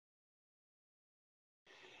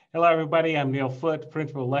Hello, everybody. I'm Neil Foote,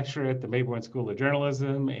 Principal Lecturer at the Mayborn School of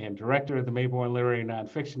Journalism and Director of the Mayborn Literary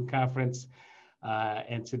Nonfiction Conference.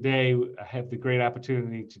 And today I have the great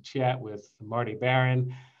opportunity to chat with Marty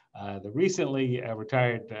Baron, the recently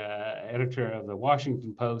retired editor of the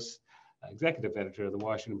Washington Post, executive editor of the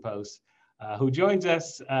Washington Post, who joins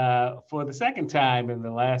us for the second time in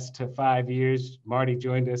the last 5 years. Marty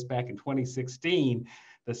joined us back in 2016.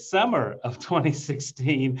 The summer of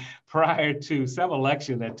 2016, prior to some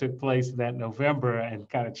election that took place that November and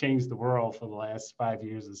kind of changed the world for the last 5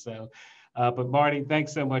 years or so. But Marty,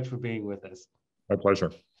 thanks so much for being with us. My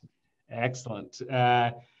pleasure. Excellent.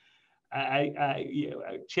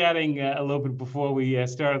 Chatting a little bit before we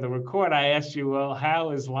started the record, I asked you, well,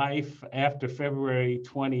 how is life after February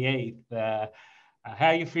 28th? How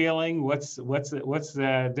are you feeling? What's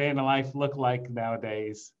the day in the life look like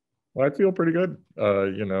nowadays? Well, I feel pretty good.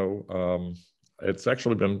 It's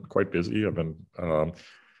actually been quite busy. I've been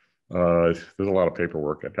there's a lot of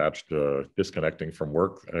paperwork attached to disconnecting from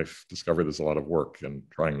work. I've discovered there's a lot of work and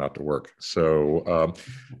trying not to work. So,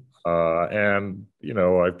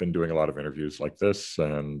 I've been doing a lot of interviews like this,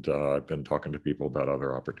 and I've been talking to people about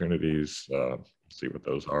other opportunities, see what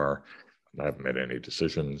those are. And I haven't made any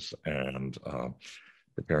decisions, and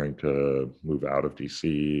preparing to move out of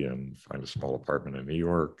DC and find a small apartment in New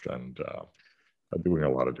York, and doing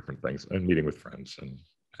a lot of different things and meeting with friends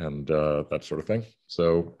and that sort of thing.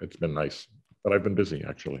 So it's been nice, but I've been busy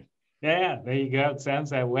actually. Yeah, there you go. It sounds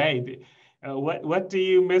that way. What do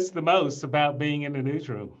you miss the most about being in the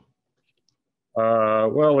newsroom?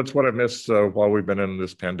 Well, it's what I missed while we've been in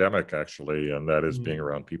this pandemic, actually, and that is being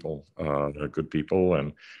around people, good people,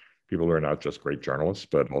 and people who are not just great journalists,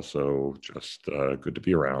 but also just good to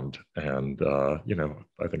be around. And,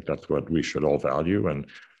 I think that's what we should all value. And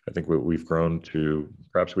I think what we've grown to,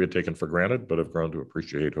 perhaps we had taken for granted, but have grown to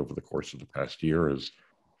appreciate over the course of the past year, is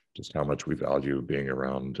just how much we value being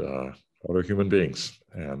around other human beings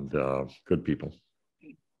and good people.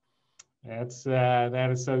 That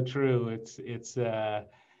is so true.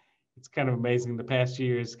 It's kind of amazing. The past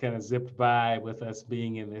years kind of zipped by with us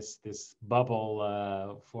being in this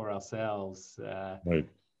bubble for ourselves. Right.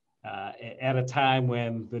 At a time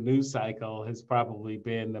when the news cycle has probably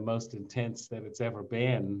been the most intense that it's ever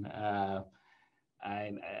been.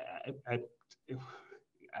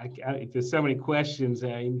 There's so many questions.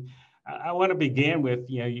 I want to begin with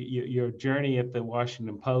your journey at the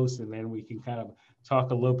Washington Post, and then we can kind of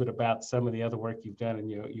talk a little bit about some of the other work you've done in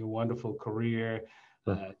your wonderful career.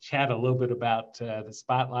 Chat a little bit about the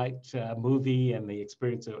Spotlight movie and the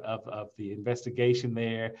experience of the investigation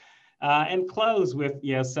there, and close with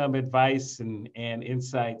some advice and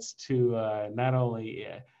insights to not only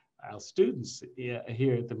our students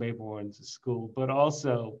here at the Mayborn School, but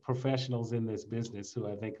also professionals in this business who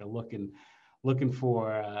I think are looking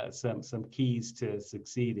for some keys to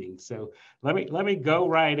succeeding. So let me go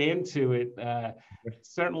right into it.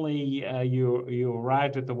 Certainly, you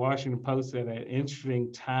arrived at the Washington Post at an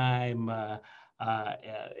interesting time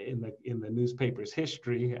in the newspaper's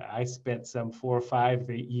history. I spent some 4 or 5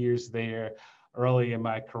 years there early in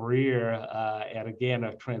my career, at again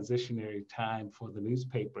a transitionary time for the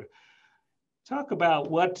newspaper. Talk about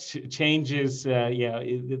what changes,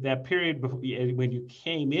 that period when you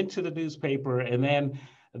came into the newspaper, and then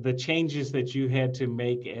the changes that you had to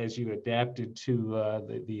make as you adapted to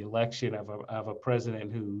the election of a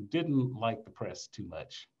president who didn't like the press too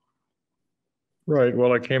much. Right.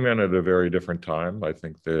 Well, I came in at a very different time. I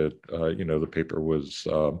think that, the paper was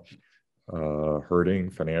hurting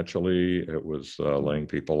financially. It was laying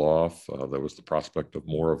people off. There was the prospect of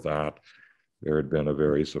more of that. There had been a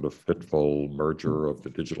very sort of fitful merger of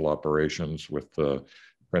the digital operations with the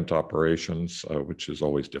print operations, which is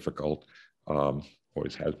always difficult,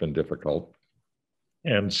 always has been difficult.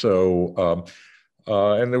 And so,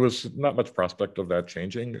 and there was not much prospect of that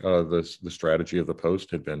changing. The strategy of the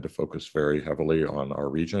Post had been to focus very heavily on our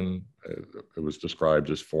region. It was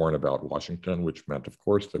described as for and about Washington, which meant, of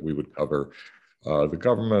course, that we would cover the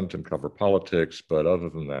government and cover politics. But other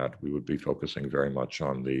than that, we would be focusing very much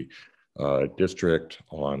on the district,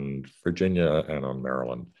 on Virginia, and on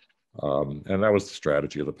Maryland. And that was the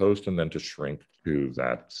strategy of the Post, and then to shrink to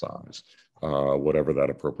that size, whatever that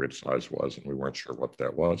appropriate size was, and we weren't sure what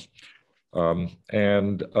that was. There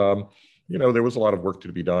was a lot of work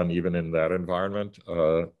to be done even in that environment,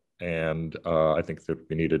 and I think that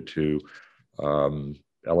we needed to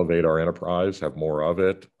elevate our enterprise, have more of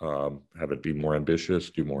it, have it be more ambitious,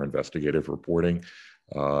 do more investigative reporting,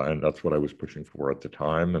 and that's what I was pushing for at the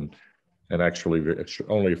time. And actually,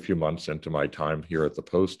 only a few months into my time here at the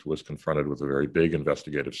Post, was confronted with a very big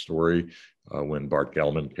investigative story when Bart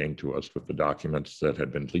Gellman came to us with the documents that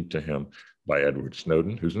had been leaked to him by Edward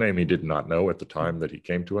Snowden, whose name he did not know at the time that he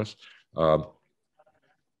came to us.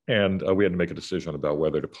 And we had to make a decision about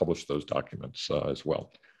whether to publish those documents as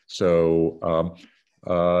well. So,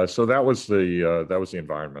 so that was the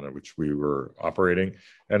environment in which we were operating.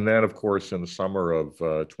 And then, of course, in the summer of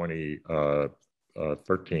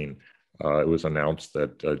 2013, it was announced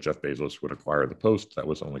that Jeff Bezos would acquire the Post. That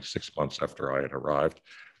was only 6 months after I had arrived.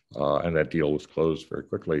 And that deal was closed very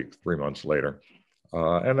quickly, 3 months later.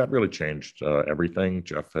 And that really changed everything.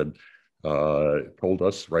 Jeff had told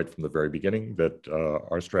us right from the very beginning that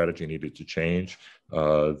our strategy needed to change,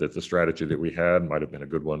 that the strategy that we had might have been a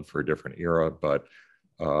good one for a different era, but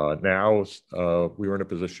now we were in a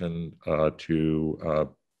position to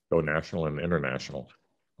go national and international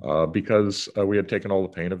because we had taken all the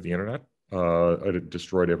pain of the internet. It had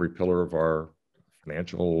destroyed every pillar of our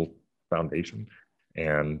financial foundation.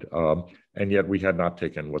 And yet we had not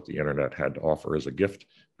taken what the internet had to offer as a gift,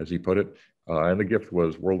 as he put it. And the gift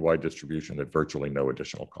was worldwide distribution at virtually no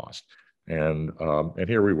additional cost. And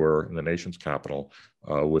here we were in the nation's capital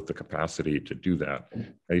with the capacity to do that.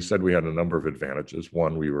 And he said we had a number of advantages.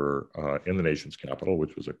 One, we were in the nation's capital,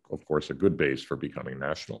 which was, of course, a good base for becoming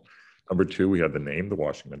national. Number two, we had the name, the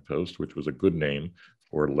Washington Post, which was a good name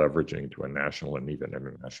for leveraging to a national and even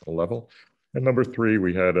international level. And number three,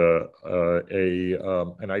 we had an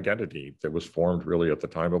identity that was formed really at the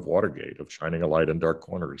time of Watergate, of shining a light in dark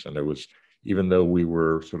corners. And it was, even though we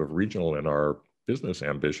were sort of regional in our business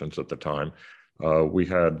ambitions at the time, we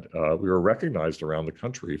were recognized around the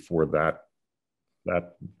country for that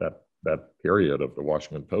period of the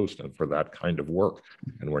Washington Post and for that kind of work.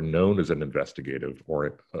 And we're known as an investigative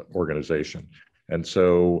organization. And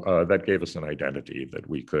so that gave us an identity that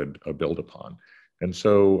we could build upon. And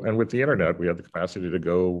so, and with the internet, we had the capacity to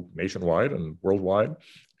go nationwide and worldwide,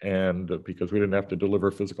 and because we didn't have to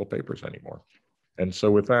deliver physical papers anymore. And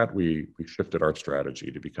so with that, we shifted our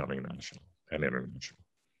strategy to becoming national and international.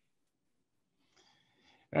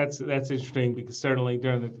 That's interesting, because certainly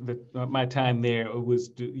during my time there, it was,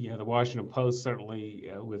 the Washington Post,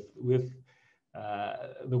 certainly with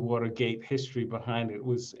the Watergate history behind it,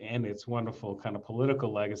 was, and its wonderful kind of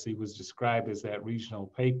political legacy, was described as that regional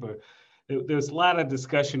paper. There's a lot of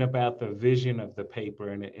discussion about the vision of the paper,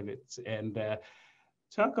 and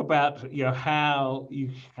talk about how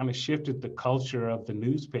you kind of shifted the culture of the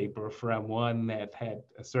newspaper from one that had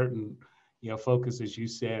a certain focus, as you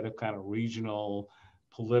said, of kind of regional,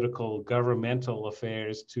 political, governmental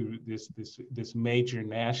affairs, to this major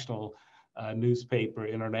national newspaper,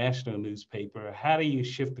 international newspaper. How do you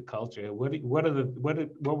shift the culture?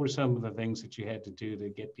 What were some of the things that you had to do to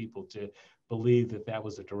get people to believe that that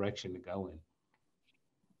was the direction to go in?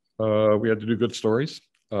 We had to do good stories.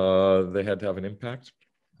 They had to have an impact.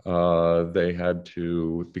 They had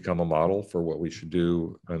to become a model for what we should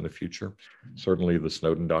do in the future. Certainly the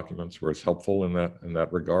Snowden documents were as helpful in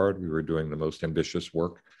that regard. We were doing the most ambitious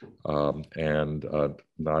work and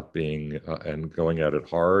not being and going at it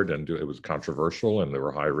hard, and it was controversial and there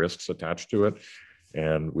were high risks attached to it.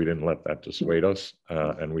 And we didn't let that dissuade us.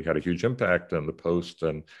 And we had a huge impact. And the Post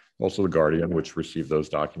and also the Guardian, which received those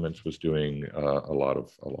documents, was doing a lot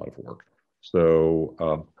of work.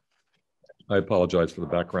 So I apologize for the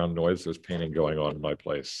background noise. There's painting going on in my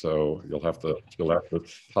place, so you'll have to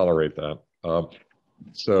tolerate that.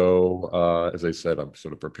 As I said, I'm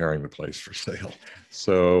sort of preparing the place for sale.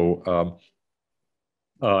 So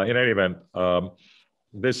in any event,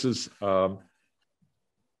 this is.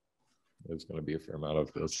 There's going to be a fair amount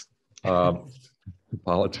of this.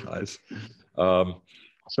 Apologize. That's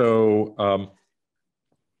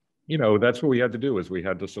what we had to do, is we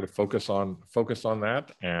had to sort of focus on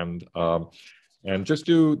that and just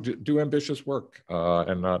do ambitious work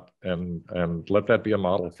and let that be a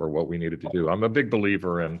model for what we needed to do. I'm a big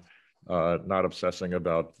believer in not obsessing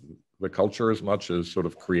about the culture as much as sort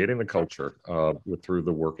of creating the culture through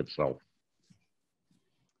the work itself.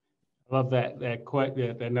 I love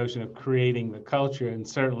that notion of creating the culture, and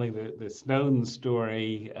certainly the Snowden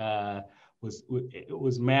story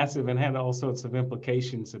was massive and had all sorts of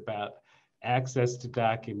implications about access to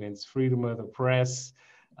documents, freedom of the press,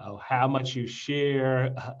 how much you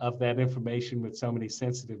share of that information with so many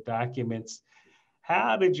sensitive documents.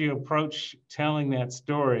 How did you approach telling that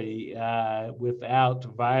story without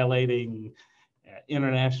violating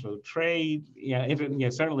international trade?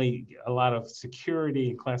 Certainly a lot of security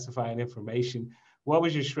and classified information. What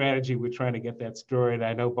was your strategy with trying to get that story? And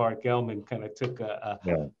I know Bart Gellman kind of took a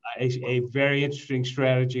very interesting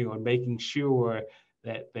strategy on making sure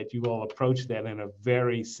that you all approach that in a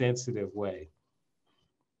very sensitive way.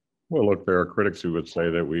 Well, look, there are critics who would say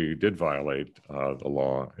that we did violate the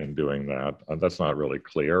law in doing that. That's not really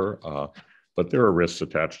clear, but there are risks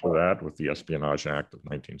attached to that with the Espionage Act of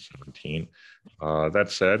 1917. That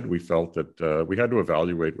said, we felt that we had to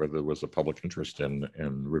evaluate whether there was a public interest in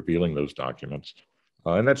revealing those documents.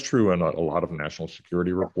 And that's true in a lot of national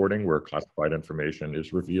security reporting where classified information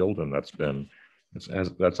is revealed, and that's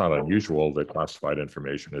not unusual that classified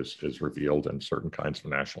information is revealed in certain kinds of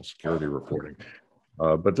national security reporting.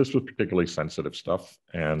 But this was particularly sensitive stuff.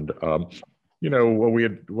 And,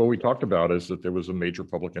 what we talked about is that there was a major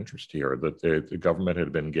public interest here, that the government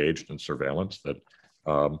had been engaged in surveillance that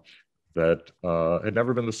had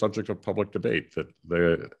never been the subject of public debate,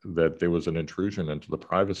 that there was an intrusion into the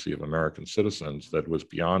privacy of American citizens that was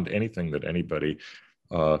beyond anything that anybody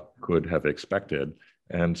could have expected.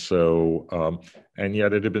 And so, and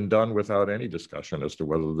yet it had been done without any discussion as to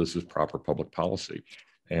whether this is proper public policy.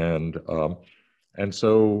 And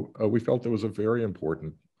so we felt there was a very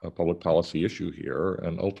important public policy issue here.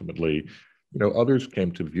 And ultimately, others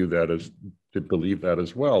came to believe that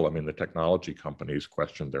as well. I mean, the technology companies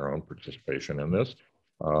questioned their own participation in this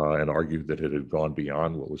and argued that it had gone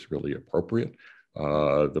beyond what was really appropriate.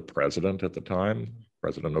 The president at the time,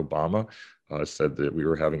 President Obama, said that we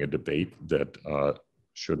were having a debate that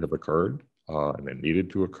should have occurred and it needed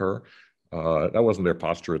to occur. That wasn't their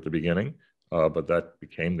posture at the beginning. But that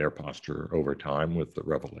became their posture over time with the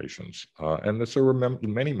revelations. And there were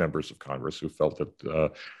many members of Congress who felt that,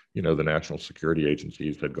 the national security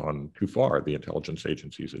agencies had gone too far. The intelligence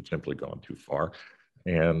agencies had simply gone too far.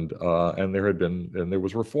 And there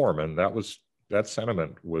was reform. And that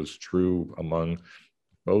sentiment was true among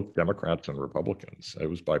both Democrats and Republicans. It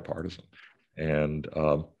was bipartisan. And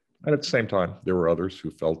at the same time, there were others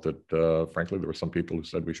who felt that, frankly, there were some people who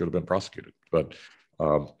said we should have been prosecuted. But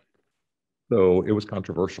so it was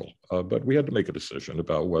controversial, but we had to make a decision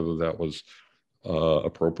about whether that was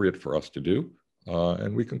appropriate for us to do.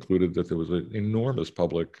 And we concluded that there was an enormous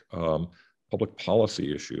public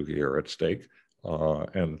policy issue here at stake.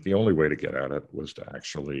 And the only way to get at it was to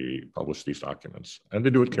actually publish these documents and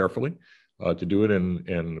to do it carefully, to do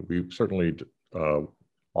it we certainly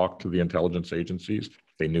talked to the intelligence agencies.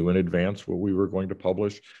 They knew in advance what we were going to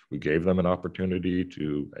publish. We gave them an opportunity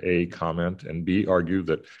to A, comment, and B, argue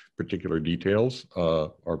that particular details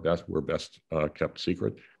were best kept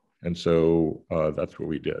secret. And so that's what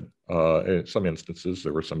we did. In some instances,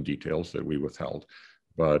 there were some details that we withheld,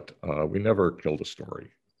 but we never killed a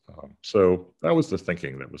story. So that was the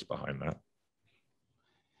thinking that was behind that.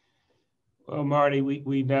 Well, Marty,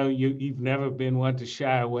 we know you've never been one to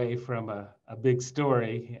shy away from a big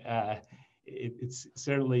story. It's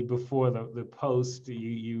certainly before the Post,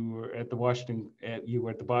 you were at the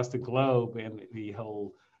Boston Globe, and the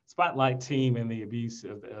whole spotlight team and the abuse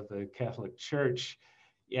of the Catholic Church.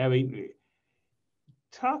 Yeah, I mean,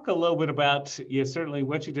 talk a little bit about certainly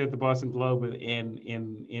what you did at the Boston Globe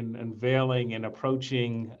in unveiling and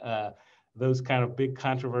approaching those kind of big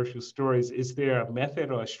controversial stories. Is there a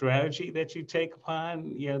method or a strategy that you take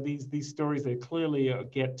upon these stories that clearly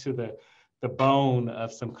get to the bone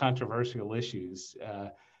of some controversial issues?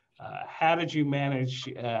 How did you manage,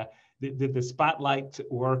 did the spotlight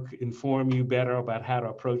work inform you better about how to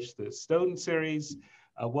approach the Snowden series?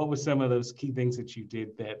 What were some of those key things that you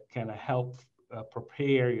did that kind of helped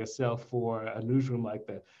prepare yourself for a newsroom like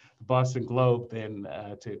the Boston Globe then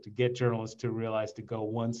to get journalists to realize to go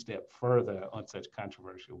one step further on such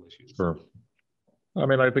controversial issues? Sure. I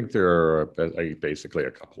mean, I think there are basically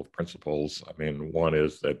a couple of principles. I mean, one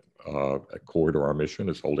is that a core to our mission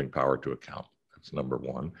is holding power to account. That's number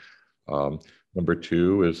one. Number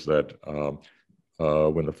two is that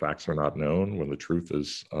when the facts are not known, when the truth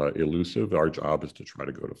is elusive, our job is to try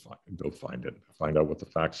to go find it, find out what the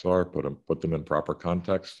facts are, put them in proper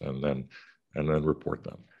context, and then report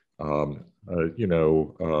them.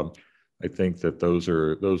 I think that those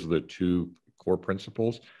are the two core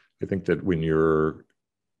principles. I think that when we're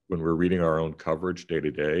reading our own coverage day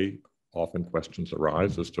to day, often questions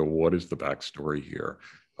arise as to what is the backstory here,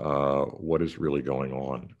 what is really going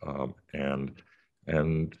on, and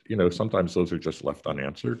sometimes those are just left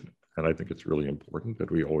unanswered. And I think it's really important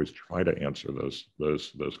that we always try to answer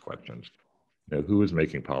those questions. Who is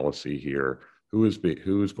making policy here? Who is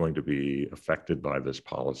going to be affected by this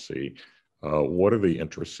policy? What are the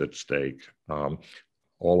interests at stake?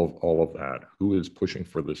 All of that. Who is pushing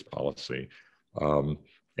for this policy?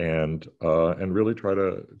 And really try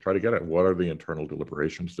to get at what are the internal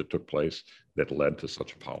deliberations that took place that led to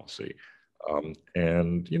such a policy.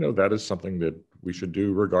 And that is something that we should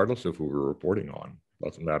do regardless of who we're reporting on.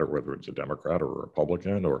 Doesn't matter whether it's a Democrat or a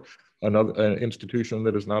Republican or an institution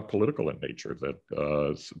that is not political in nature, but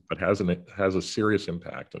has a serious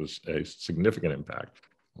impact, a significant impact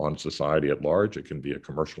on society at large. It can be a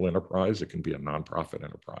commercial enterprise, it can be a nonprofit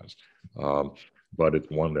enterprise, but it's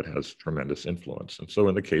one that has tremendous influence. And so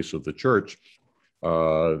in the case of the church,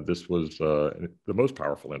 this was the most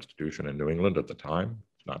powerful institution in New England at the time.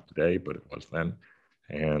 Not today, but it was then.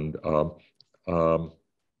 And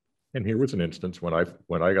here was an instance when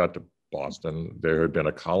I got to Boston, there had been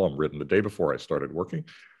a column written the day before I started working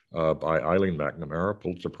by Eileen McNamara,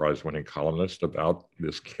 Pulitzer Prize-winning columnist, about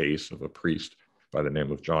this case of a priest by the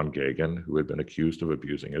name of John Gagan, who had been accused of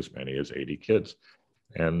abusing as many as 80 kids.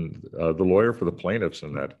 And the lawyer for the plaintiffs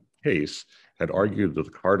in that case had argued that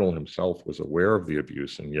the cardinal himself was aware of the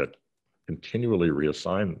abuse and yet continually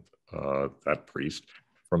reassigned that priest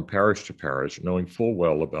from parish to parish, knowing full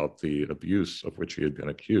well about the abuse of which he had been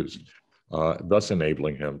accused, thus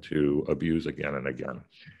enabling him to abuse again and again.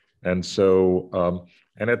 And so,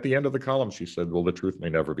 and at the end of the column, she said, well, the truth may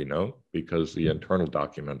never be known because the internal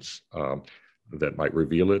documents that might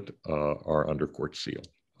reveal it are under court seal,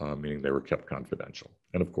 meaning they were kept confidential.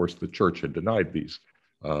 And of course, the church had denied these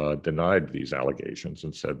allegations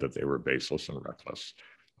and said that they were baseless and reckless.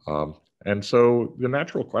 And so the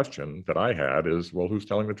natural question that I had is, well, who's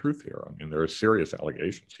telling the truth here? I mean, there are serious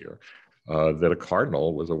allegations here that a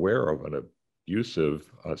cardinal was aware of an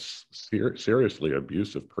abusive, seriously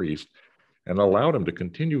abusive priest and allowed him to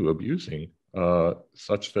continue abusing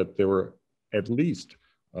such that there were at least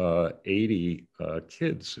 80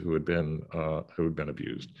 kids who had been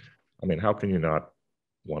abused. I mean, how can you not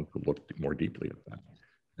want to look more deeply at that?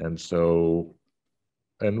 And so,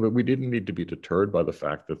 and we didn't need to be deterred by the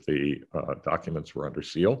fact that the documents were under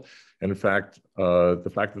seal. And in fact,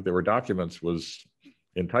 the fact that there were documents was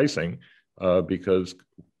enticing because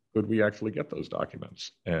could we actually get those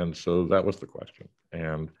documents? And so that was the question.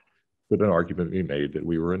 And could an argument be made that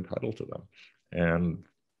we were entitled to them?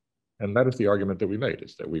 And that is the argument that we made,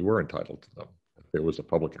 is that we were entitled to them. There was a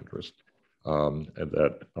public interest, and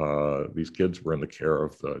that these kids were in the care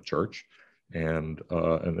of the church, and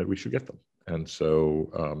that we should get them. And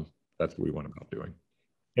so that's what we went about doing,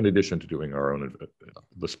 in addition to doing our own,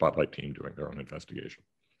 the Spotlight team doing their own investigation.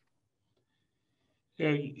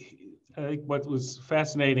 Yeah, I think what was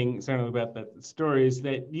fascinating, certainly about that story, is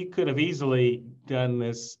that you could have easily done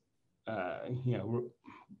this,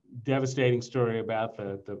 devastating story about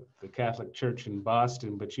the Catholic Church in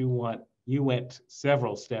Boston, but you went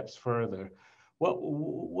several steps further. What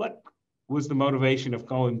was the motivation of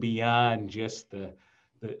going beyond just the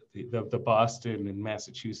Boston and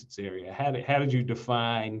Massachusetts area? How did you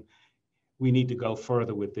define we need to go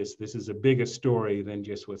further with this? This is a bigger story than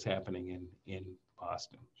just what's happening in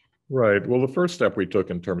Boston. Right. Well, the first step we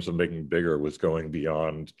took in terms of making bigger was going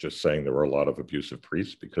beyond just saying there were a lot of abusive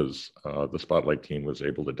priests, because the Spotlight team was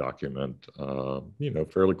able to document,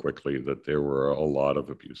 fairly quickly that there were a lot of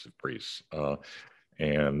abusive priests.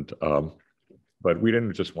 But we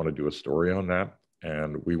didn't just want to do a story on that.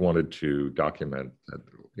 And we wanted to document,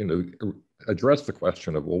 address the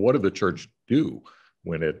question of, well, what did the church do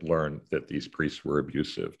when it learned that these priests were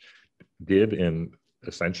abusive? Did in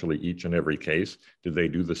essentially each and every case, did they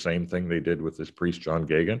do the same thing they did with this priest, John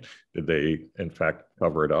Gagan? Did they, in fact,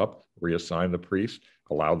 cover it up, reassign the priest,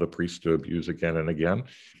 allow the priest to abuse again and again?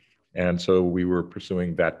 And so we were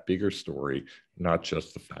pursuing that bigger story, not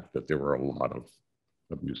just the fact that there were a lot of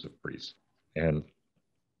abusive priests. And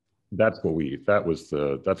that's what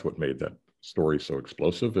made that story so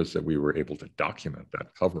explosive, is that we were able to document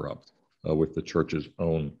that cover up with the church's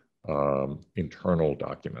own internal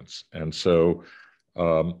documents. And so,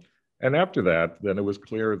 and after that, then it was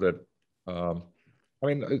clear that, I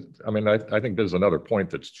think there's another point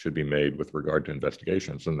that should be made with regard to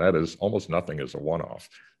investigations, and that is almost nothing is a one-off.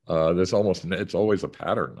 It's always a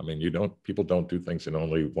pattern. I mean, people don't do things in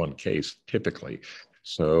only one case, typically.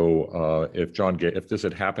 So if this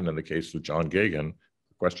had happened in the case of John Gagan,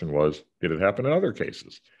 the question was, did it happen in other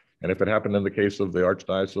cases? And if it happened in the case of the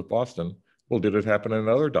Archdiocese of Boston, well, did it happen in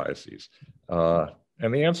other dioceses?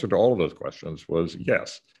 And the answer to all of those questions was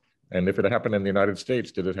yes. And if it happened in the United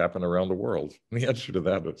States, did it happen around the world? And the answer to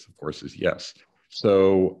that, of course, is yes.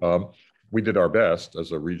 So we did our best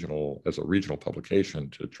as a regional publication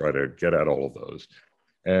to try to get at all of those.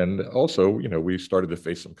 And also, we started to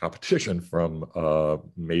face some competition from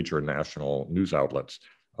major national news outlets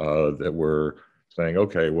that were saying,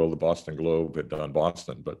 okay, well, the Boston Globe had done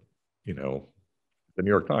Boston, but, the New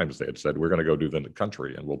York Times, they had said, we're going to go do the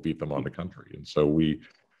country and we'll beat them on the country. And so we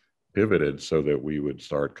pivoted so that we would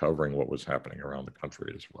start covering what was happening around the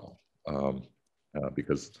country as well.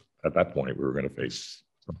 Because at that point, we were going to face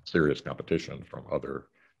some serious competition from other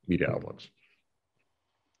media outlets.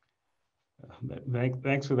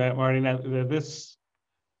 Thanks for that, Marty. Now, this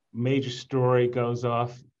major story goes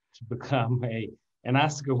off to become an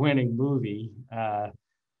Oscar-winning movie.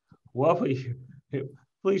 What will you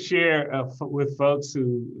please share with folks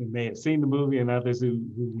who may have seen the movie and others who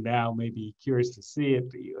now may be curious to see it?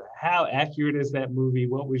 How accurate is that movie?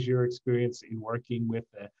 What was your experience in working with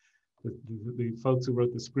the folks who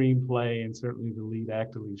wrote the screenplay and certainly the lead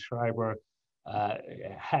actor, Lee Schreiber?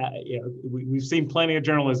 We've seen plenty of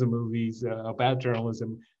journalism movies about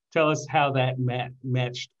journalism. Tell us how that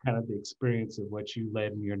matched kind of the experience of what you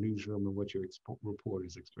led in your newsroom and what your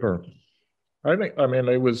reporters experienced. Sure.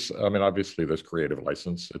 Obviously there's creative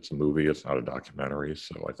license. It's a movie, it's not a documentary.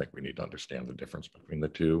 So I think we need to understand the difference between the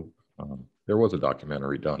two. There was a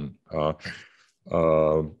documentary done,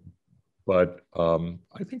 but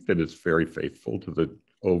I think that it's very faithful to the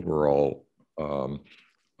overall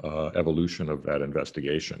evolution of that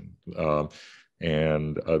investigation,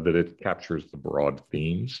 and that it captures the broad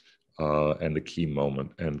themes and the key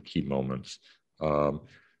moments.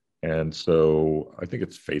 And so I think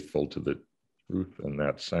it's faithful to the truth in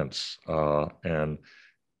that sense, and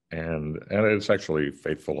it's actually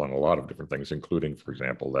faithful on a lot of different things, including, for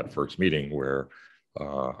example, that first meeting where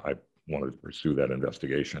I wanted to pursue that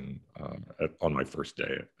investigation on my first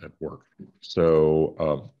day at work.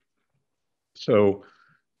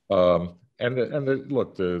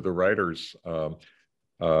 Look, the writers, Tom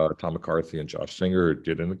McCarthy and Josh Singer,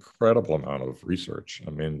 did an incredible amount of research. I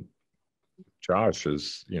mean, Josh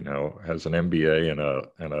has an MBA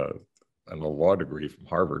and a law degree from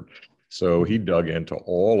Harvard. So he dug into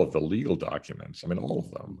all of the legal documents. I mean, all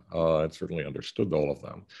of them, and certainly understood all of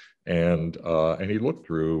them. And he looked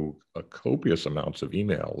through copious amounts of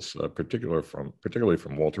emails, particularly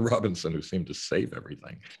from Walter Robinson, who seemed to save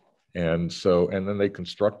everything. And then they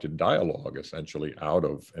constructed dialogue essentially out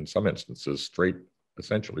of, in some instances,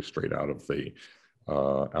 essentially straight out of the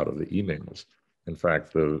emails. In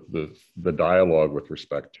fact, the dialogue with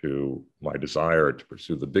respect to my desire to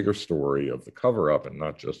pursue the bigger story of the cover-up and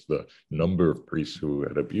not just the number of priests who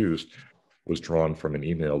had abused was drawn from an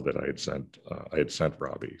email that I had sent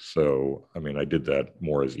Robbie. So, I mean, I did that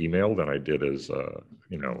more as email than I did as a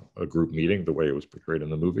group meeting, the way it was portrayed in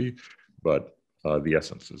the movie, but the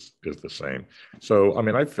essence is the same. So, I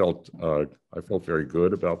mean, I felt very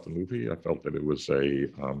good about the movie. I felt that it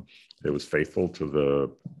was faithful to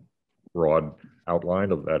the broad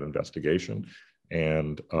outline of that investigation,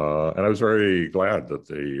 and I was very glad that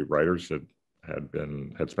the writers had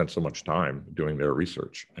spent so much time doing their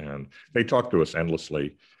research, and they talked to us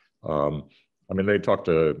endlessly. I mean, they talked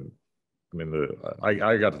to. I mean,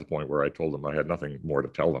 I got to the point where I told them I had nothing more to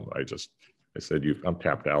tell them. I said, I'm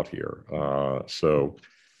tapped out here. So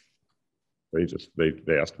they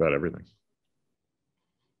asked about everything.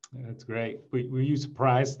 That's great. Were you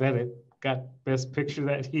surprised that it got Best Picture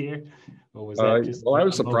that year? Or was that just well, I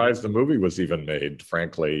was surprised the movie was even made,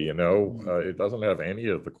 frankly. It doesn't have any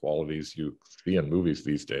of the qualities you see in movies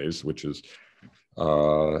these days, which is,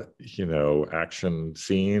 action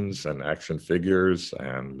scenes and action figures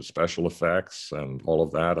and special effects and all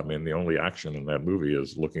of that. I mean, the only action in that movie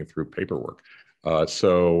is looking through paperwork. I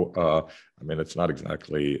mean, it's not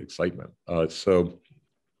exactly excitement.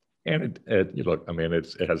 And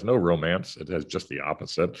it has no romance. It has just the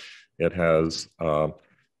opposite. It has,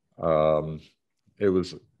 it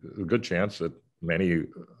was a good chance that many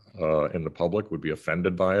in the public would be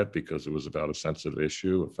offended by it because it was about a sensitive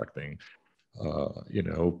issue affecting,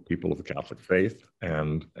 people of the Catholic faith.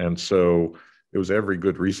 And so it was every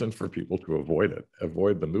good reason for people to avoid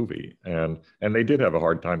the movie. And they did have a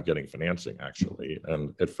hard time getting financing, actually,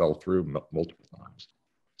 and it fell through multiple times.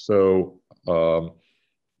 So,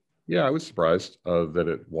 yeah, I was surprised that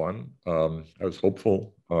it won. I was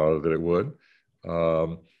hopeful that it would.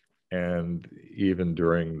 And even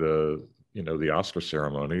during the Oscar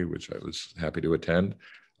ceremony, which I was happy to attend,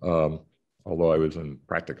 although I was in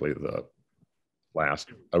practically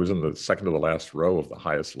I was in the second to the last row of the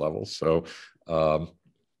highest level. So, I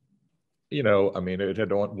mean, it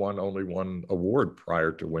had won only one award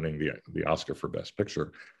prior to winning the Oscar for Best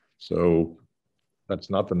Picture. So that's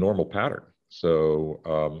not the normal pattern.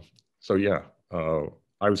 So, yeah,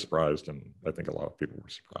 I was surprised, and I think a lot of people were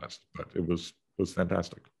surprised, but it was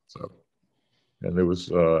fantastic. So, and there was,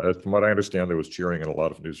 from what I understand, there was cheering in a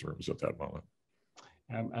lot of newsrooms at that moment.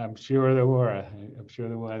 I'm sure there were. I'm sure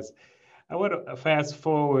there was. I want to fast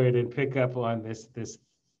forward and pick up on this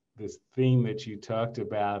theme that you talked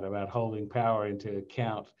about holding power into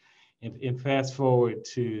account, and fast forward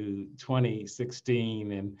to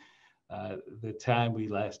 2016 and the time we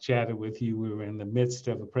last chatted with you, we were in the midst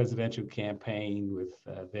of a presidential campaign with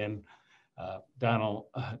then Donald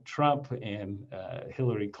Trump and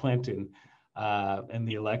Hillary Clinton, and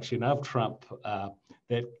the election of Trump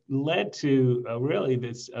that led to really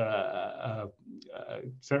this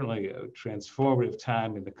certainly a transformative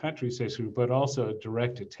time in the country's history, but also a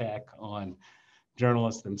direct attack on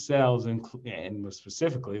journalists themselves, and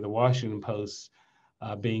specifically the Washington Post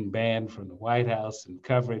being banned from the White House and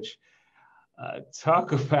coverage.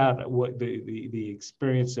 Talk about what the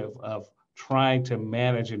experience of trying to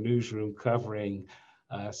manage a newsroom covering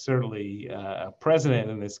certainly a president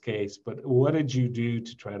in this case, but what did you do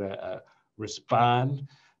to try to respond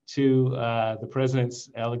to the president's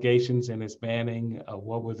allegations and his banning?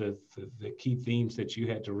 What were the key themes that you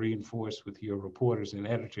had to reinforce with your reporters and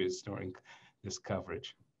editors during this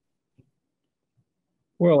coverage?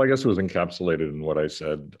 Well, I guess it was encapsulated in what I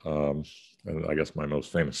said, and I guess my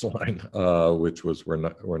most famous line, which was, "We're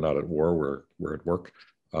not at war, we're at work."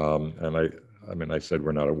 And I said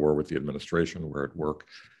we're not at war with the administration, we're at work.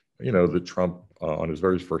 You know, the Trump on his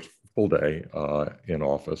very first full day in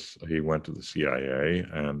office, he went to the CIA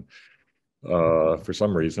and for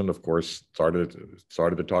some reason, of course,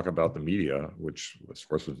 started to talk about the media, which of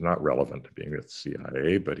course was not relevant to being at the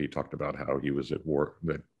CIA, but he talked about how he was at war.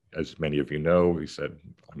 That, as many of you know, he said,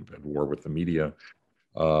 "I'm at war with the media."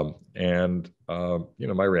 You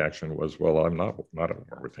know, my reaction was, well, I'm not at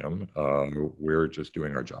war with him. We're just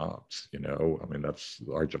doing our jobs. You know, I mean, that's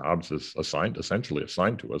our jobs is essentially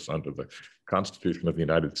assigned to us under the Constitution of the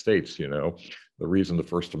United States. You know, the reason the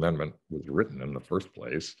First Amendment was written in the first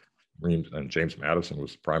place, and James Madison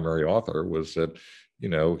was the primary author, was that, you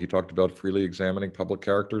know, he talked about freely examining public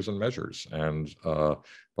characters and measures, and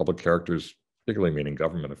public characters particularly meaning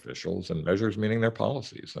government officials, and measures meaning their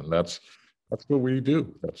policies, and that's what we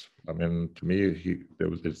do. I mean, to me,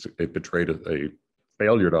 it betrayed a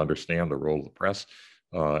failure to understand the role of the press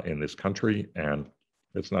in this country, and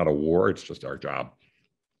it's not a war, it's just our job.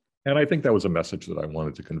 And I think that was a message that I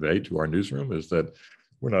wanted to convey to our newsroom, is that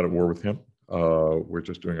we're not at war with him. We're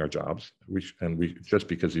just doing our jobs. Just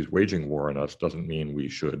because he's waging war on us doesn't mean we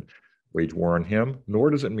should wage war on him, nor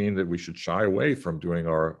does it mean that we should shy away from doing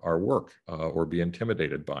our work or be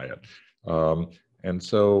intimidated by it. And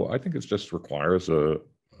so I think it just requires a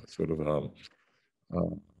sort of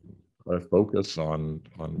a focus on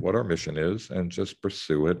what our mission is, and just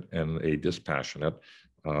pursue it in a dispassionate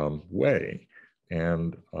way.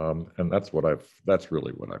 And that's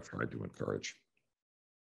really what I've tried to encourage.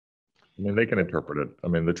 I mean, they can interpret it. I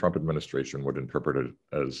mean, the Trump administration would interpret it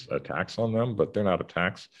as attacks on them, but they're not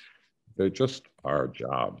attacks. They're just our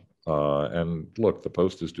job. And look, the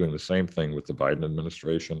Post is doing the same thing with the Biden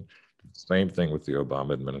administration, same thing with the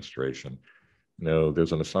Obama administration. You know,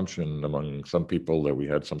 there's an assumption among some people that we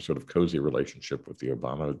had some sort of cozy relationship with the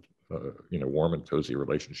Obama, warm and cozy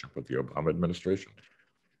relationship with the Obama administration.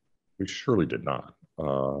 We surely did not.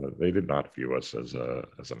 They did not view us as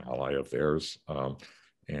an ally of theirs.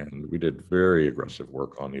 And we did very aggressive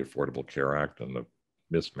work on the Affordable Care Act and the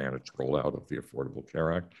mismanaged rollout of the Affordable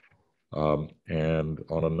Care Act, and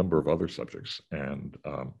on a number of other subjects. And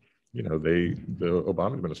the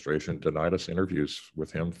Obama administration denied us interviews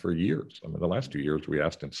with him for years. I mean, the last 2 years we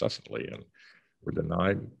asked incessantly, and were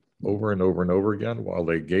denied over and over and over again, while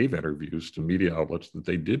they gave interviews to media outlets that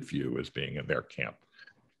they did view as being in their camp.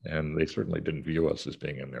 And they certainly didn't view us as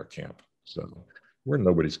being in their camp. So we're in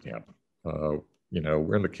nobody's camp.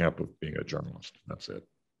 We're in the camp of being a journalist. That's it.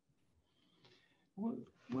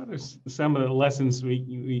 What are some of the lessons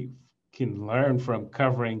we can learn from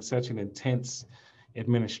covering such an intense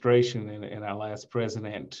administration in our last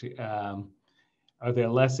president? Are there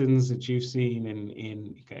lessons that you've seen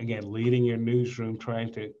in again, leading your newsroom,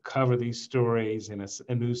 trying to cover these stories in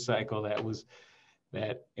a news cycle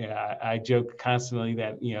that I joke constantly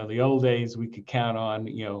that, the old days we could count on,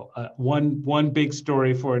 one big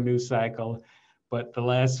story for a news cycle, but the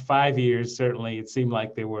last 5 years, certainly it seemed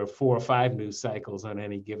like there were 4 or 5 news cycles on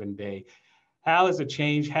any given day. How has it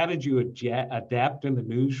changed? How did you adapt in the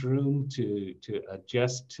newsroom to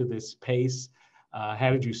adjust to this pace? How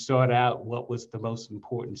did you sort out what was the most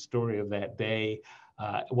important story of that day,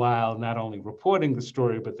 while not only reporting the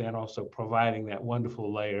story, but then also providing that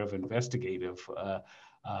wonderful layer of investigative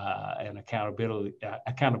and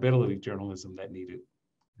accountability journalism that needed?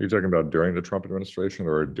 Are you talking about during the Trump administration,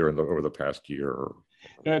 or over the past year?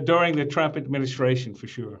 During the Trump administration, for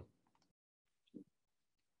sure.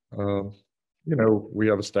 We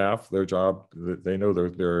have a staff, their job, they know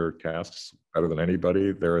their tasks better than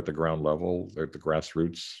anybody. They're at the ground level, they're at the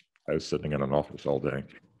grassroots. I was sitting in an office all day.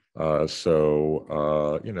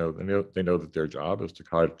 You know, they know that their job is to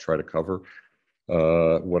try to cover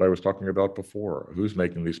what I was talking about before. Who's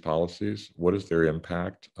making these policies? What is their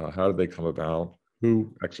impact? How did they come about?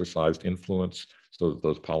 Who exercised influence so that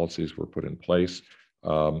those policies were put in place?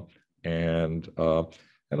 Um, and, uh,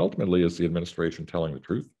 and ultimately, is the administration telling the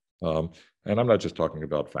truth? And I'm not just talking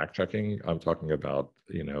about fact checking. I'm talking about,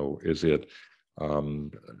 you know,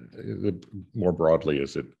 um, more broadly,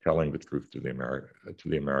 is it telling the truth to the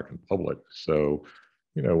American public? So,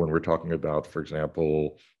 you know, when we're talking about, for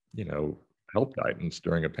example, you know, health guidance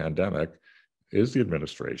during a pandemic, is the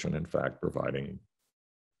administration in fact providing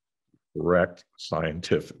the correct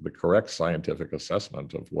scientific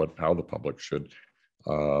assessment of how the public should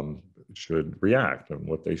react and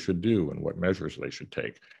what they should do and what measures they should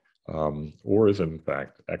take, or is it in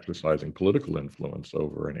fact exercising political influence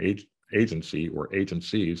over an agency or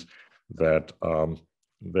agencies that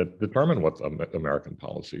that determine what American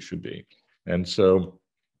policy should be? And so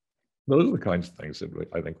those are the kinds of things that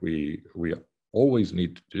I think we always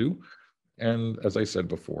need to do. And as I said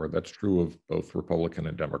before, that's true of both Republican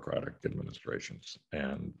and Democratic administrations.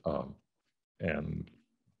 And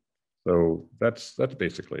so that's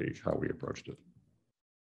basically how we approached it.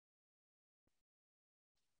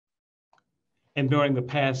 And during the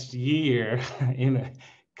past year, in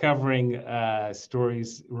covering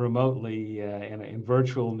stories remotely in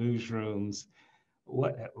virtual newsrooms,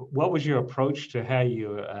 what was your approach to how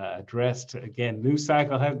you addressed, again, news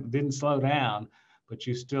cycle didn't slow down, but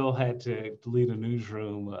you still had to lead a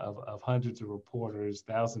newsroom of hundreds of reporters,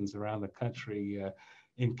 thousands around the country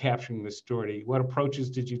in capturing the story. What approaches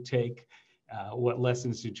did you take? What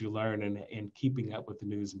lessons did you learn in keeping up with the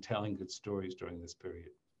news and telling good stories during this period?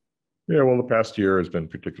 Yeah, well, the past year has been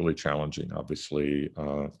particularly challenging. Obviously,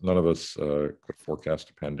 none of us could forecast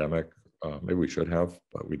a pandemic. Maybe we should have,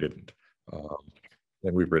 but we didn't.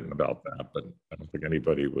 And we've written about that, but I don't think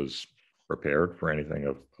anybody was prepared for anything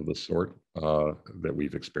of the sort that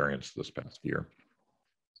we've experienced this past year.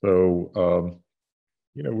 So,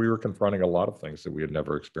 you know, we were confronting a lot of things that we had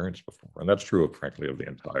never experienced before, and that's true of, frankly, of the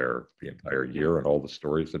entire year and all the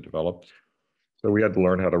stories that developed. So we had to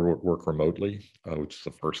learn how to work remotely, which is the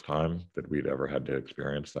first time that we'd ever had to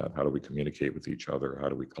experience that. How do we communicate with each other? How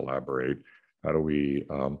do we collaborate? How do we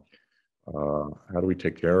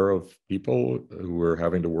take care of people who are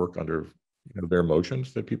having to work under, you know, their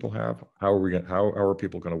emotions that people have? How are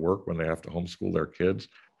people going to work when they have to homeschool their kids?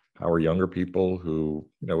 How are younger people who,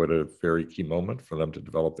 you know, at a very key moment for them to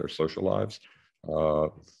develop their social lives,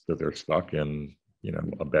 that they're stuck in, you know,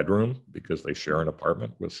 a bedroom because they share an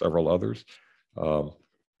apartment with several others? All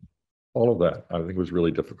of that, I think, was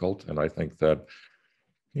really difficult. And I think that,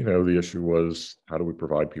 you know, the issue was, how do we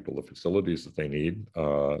provide people the facilities that they need,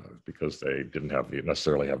 because they didn't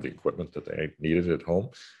necessarily have the equipment that they needed at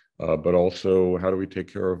home, but also how do we take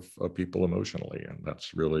care of people emotionally? And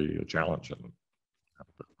that's really a challenge, and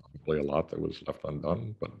probably a lot that was left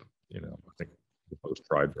undone, but, you know, I think most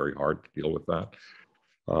tried very hard to deal with that.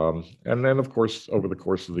 And then, of course, over the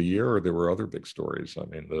course of the year, there were other big stories. I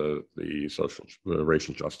mean, the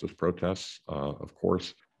racial justice protests, of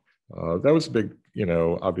course, that was big. You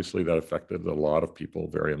know, obviously that affected a lot of people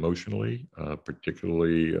very emotionally,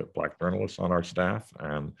 particularly Black journalists on our staff,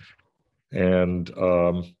 and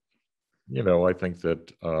you know, I think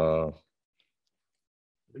that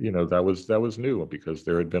you know, that was new, because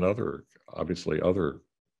there had been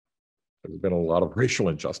there's been a lot of racial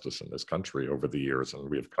injustice in this country over the years, and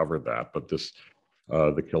we have covered that. But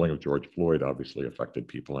the killing of George Floyd obviously affected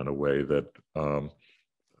people in a way that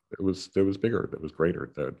it was bigger, that was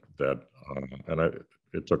greater.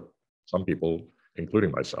 It took some people,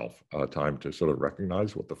 including myself, time to sort of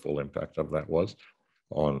recognize what the full impact of that was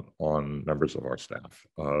on members of our staff.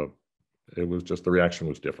 It was just, the reaction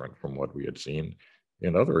was different from what we had seen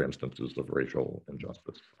in other instances of racial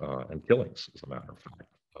injustice and killings, as a matter of fact.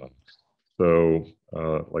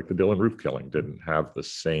 Like the Dylan Roof killing didn't at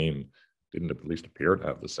least appear to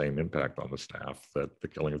have the same impact on the staff that the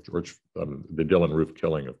killing of the Dylan Roof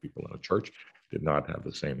killing of people in a church did not have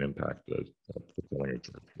the same impact that the killing of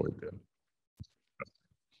George Floyd did.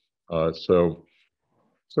 So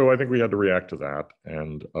I think we had to react to that,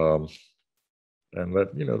 and that,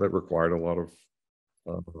 you know, that required a lot of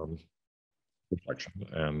reflection,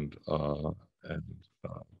 and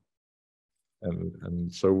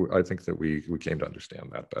so I think that we came to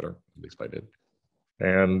understand that better. At least I did.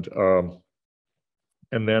 And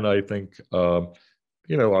then I think,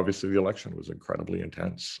 you know, obviously the election was incredibly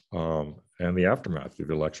intense, and the aftermath of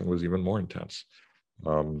the election was even more intense.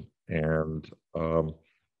 You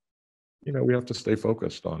know, we have to stay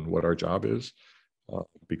focused on what our job is,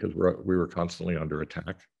 because we were constantly under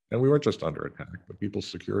attack. And we weren't just under attack, but people's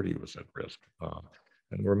security was at risk.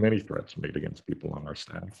 And there were many threats made against people on our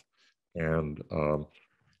staff. And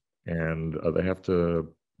they have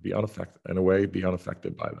to be unaffected, in a way, be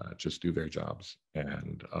unaffected by that, just do their jobs.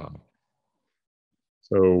 And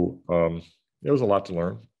so it was a lot to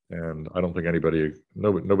learn. And I don't think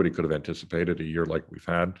nobody could have anticipated a year like we've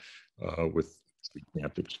had with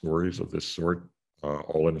gigantic stories of this sort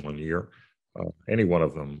all in 1 year. Any one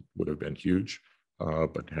of them would have been huge,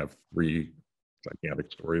 but to have 3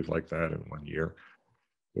 gigantic stories like that in 1 year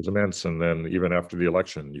was immense. And then even after the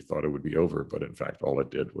election, you thought it would be over, but in fact, all it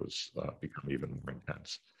did was become even more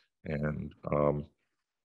intense. And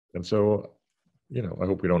so, I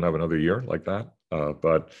hope we don't have another year like that.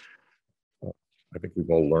 But I think we've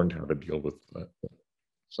all learned how to deal with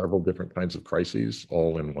several different kinds of crises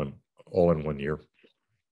all in 1 year.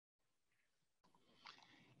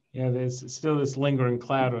 Yeah, there's still this lingering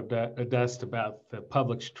cloud of dust about the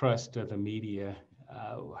public's trust of the media.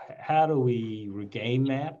 How do we regain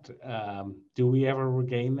that? Do we ever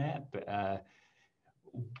regain that?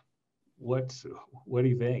 What do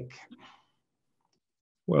you think?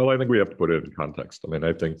 Well, I think we have to put it in context. I mean,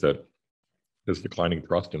 I think that there's declining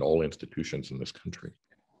trust in all institutions in this country.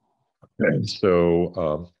 And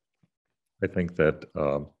so I think that,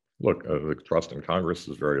 look, the trust in Congress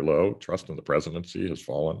is very low. Trust in the presidency has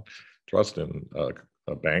fallen. Trust in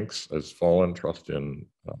banks has fallen. Trust in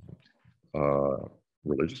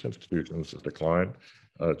religious institutions has declined.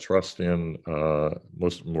 Trust in,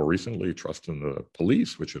 more recently, trust in the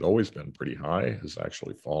police, which had always been pretty high, has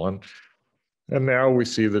actually fallen. And now we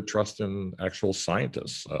see that trust in actual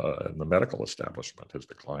scientists in the medical establishment has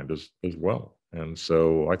declined as well. And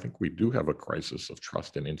so I think we do have a crisis of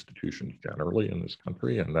trust in institutions generally in this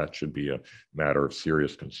country, and that should be a matter of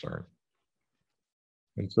serious concern.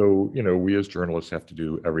 And so, we as journalists have to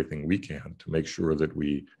do everything we can to make sure that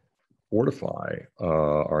we fortify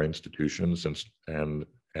our institutions and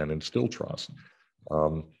instill trust.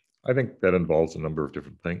 I think that involves a number of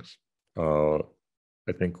different things.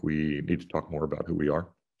 I think we need to talk more about who we are.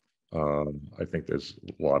 I think there's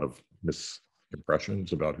a lot of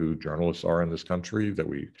misimpressions about who journalists are in this country, that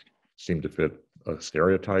we seem to fit a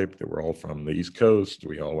stereotype, that we're all from the East Coast,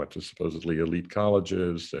 we all went to supposedly elite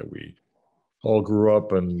colleges, that we all grew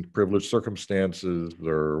up in privileged circumstances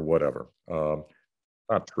or whatever.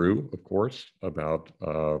 Not true, of course, about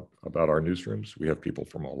our newsrooms. We have people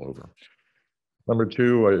from all over. Number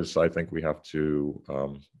 2 is I think we have to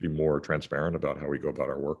be more transparent about how we go about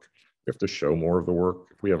our work. We have to show more of the work.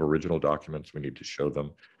 If we have original documents, we need to show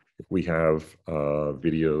them. If we have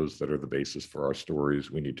videos that are the basis for our stories,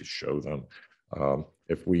 we need to show them.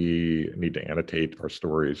 If we need to annotate our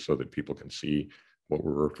stories so that people can see what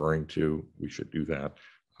we're referring to, we should do that.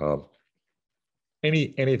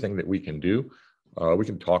 Anything that we can do. We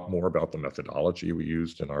can talk more about the methodology we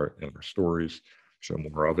used in our stories, show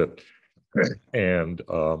more of it. And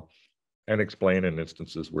explain in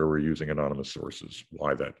instances where we're using anonymous sources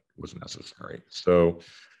why that was necessary. So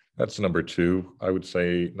that's number 2. I would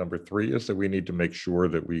say number 3 is that we need to make sure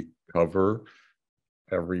that we cover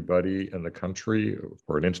everybody in the country.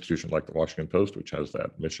 For an institution like the Washington Post, which has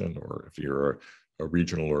that mission, or if you're a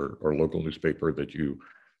regional or local newspaper, that you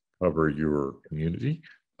cover your community,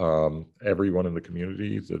 everyone in the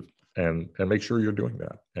community, and make sure you're doing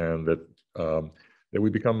that, and that we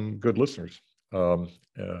become good listeners. I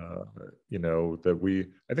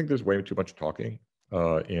think there's way too much talking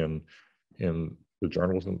in the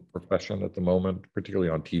journalism profession at the moment, particularly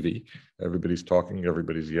on TV. Everybody's talking,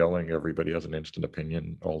 everybody's yelling, everybody has an instant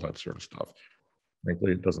opinion, all that sort of stuff.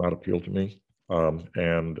 Frankly, it does not appeal to me.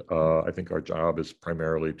 I think our job is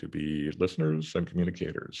primarily to be listeners and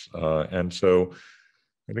communicators. And so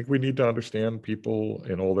I think we need to understand people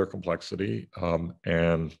in all their complexity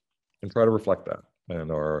and try to reflect that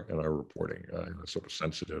in our reporting in a sort of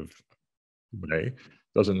sensitive way.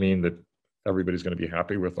 Doesn't mean that everybody's going to be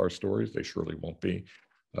happy with our stories. They surely won't be.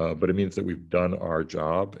 But it means that we've done our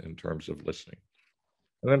job in terms of listening.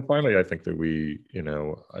 And then finally, I think that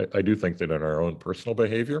I do think that in our own personal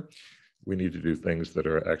behavior, we need to do things that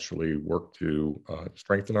are actually work to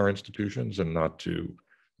strengthen our institutions and not to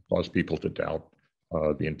cause people to doubt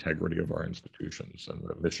the integrity of our institutions and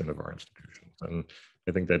the mission of our institutions. And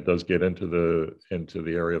I think that does get into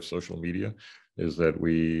the area of social media, is that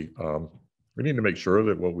we need to make sure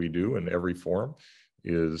that what we do in every forum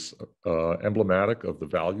is emblematic of the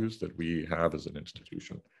values that we have as an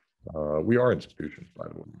institution. We are institutions, by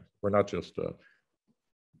the way. We're not just a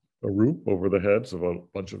roof over the heads of a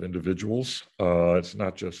bunch of individuals. It's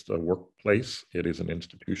not just a workplace. It is an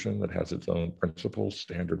institution that has its own principles,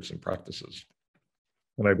 standards, and practices.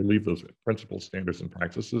 And I believe those principles, standards, and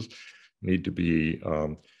practices need to be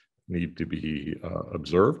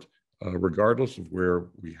observed, regardless of where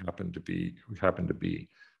we happen to be.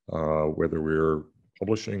 Whether we're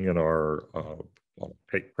publishing in our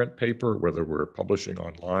print paper, whether we're publishing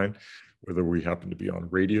online, whether we happen to be on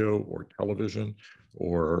radio or television,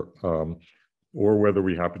 or whether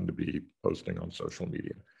we happen to be posting on social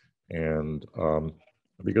media. And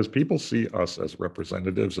because people see us as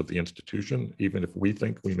representatives of the institution, even if we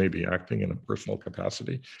think we may be acting in a personal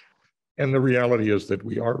capacity. And the reality is that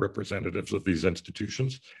we are representatives of these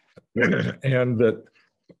institutions, and that,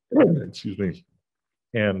 excuse me,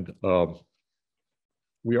 and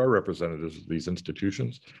we are representatives of these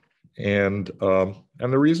institutions. And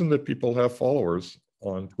the reason that people have followers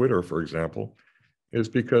on Twitter, for example, is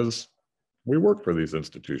because we work for these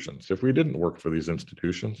institutions. If we didn't work for these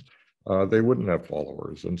institutions, they wouldn't have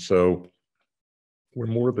followers. And so we're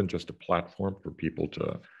more than just a platform for people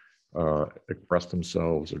to express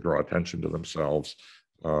themselves or draw attention to themselves.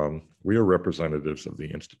 We are representatives of the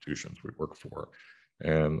institutions we work for.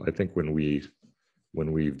 And I think when we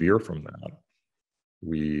veer from that,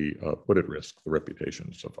 we put at risk the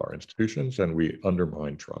reputations of our institutions, and we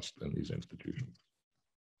undermine trust in these institutions.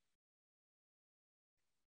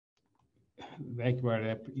 Thank you,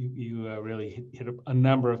 Marty. You really hit a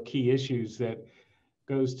number of key issues that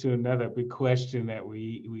goes to another big question that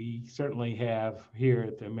we certainly have here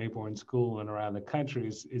at the Mayborn School and around the country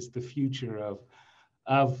is the future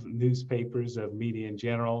of newspapers, of media in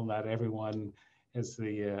general. Not everyone has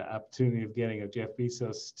the opportunity of getting a Jeff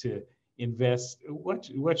Bezos to invest.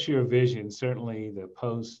 What's your vision? Certainly the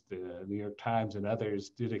Post, the New York Times, and others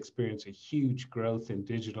did experience a huge growth in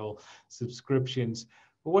digital subscriptions.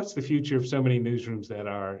 But what's the future of so many newsrooms that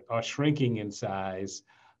are shrinking in size,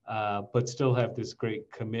 but still have this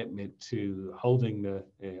great commitment to holding the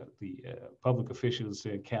public officials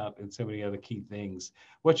to account and so many other key things?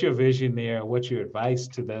 What's your vision there? What's your advice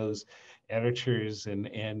to those editors and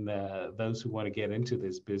those who want to get into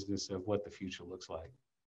this business of what the future looks like?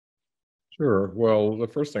 Sure. Well, the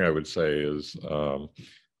first thing I would say is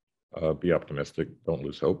be optimistic. Don't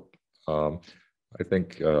lose hope. I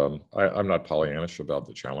think I'm not Pollyannish about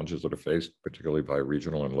the challenges that are faced, particularly by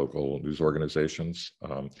regional and local news organizations.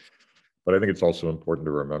 But I think it's also important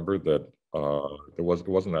to remember that it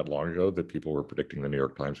wasn't that long ago that people were predicting the New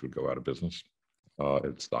York Times would go out of business.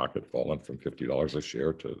 Its stock had fallen from $50 a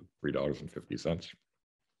share to $3.50.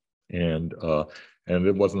 And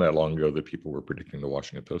it wasn't that long ago that people were predicting the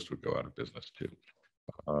Washington Post would go out of business too.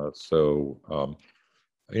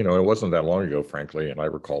 It wasn't that long ago, frankly, and I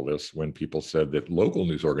recall this, when people said that local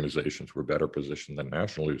news organizations were better positioned than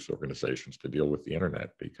national news organizations to deal with the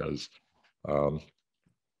internet because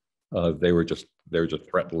they were just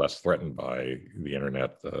less threatened by the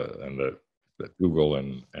internet, and that Google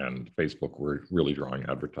and Facebook were really drawing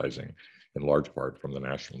advertising in large part from the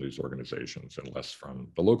national news organizations and less from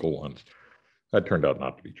the local ones. That turned out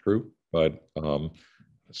not to be true, but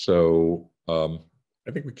I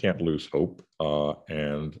think we can't lose hope,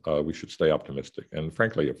 and we should stay optimistic. And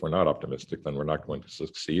frankly, if we're not optimistic, then we're not going to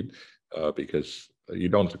succeed, because you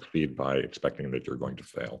don't succeed by expecting that you're going to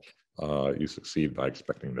fail. You succeed by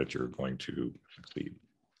expecting that you're going to succeed.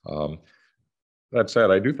 That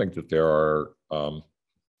said, I do think that there are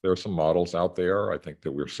some models out there. I think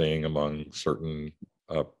that we're seeing among certain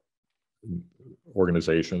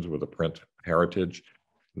organizations with a print heritage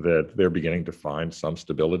that they're beginning to find some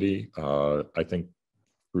stability. I think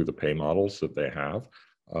through the pay models that they have,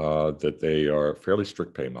 that they are fairly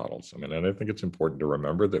strict pay models. I mean, and I think it's important to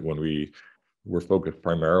remember that when we were focused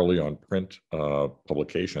primarily on print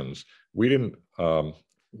publications, we didn't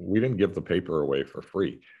give the paper away for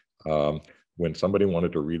free. When somebody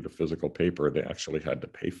wanted to read the physical paper, they actually had to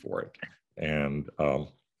pay for it. And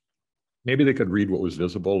maybe they could read what was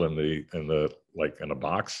visible in a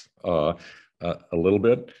box a little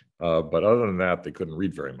bit, but other than that, they couldn't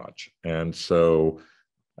read very much. And so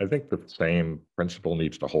I think the same principle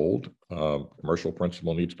needs to hold. Commercial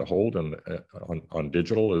principle needs to hold, and on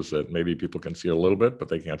digital is that maybe people can see a little bit, but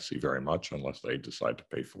they can't see very much unless they decide to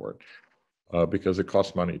pay for it, because it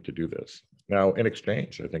costs money to do this. Now, in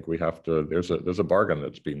exchange, I think we have to. There's a bargain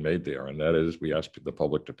that's being made there, and that is we ask the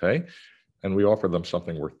public to pay, and we offer them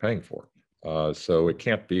something worth paying for. So it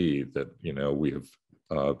can't be that we have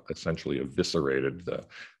essentially eviscerated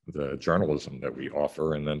the journalism that we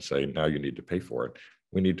offer and then say now you need to pay for it.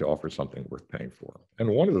 We need to offer something worth paying for. And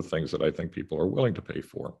one of the things that I think people are willing to pay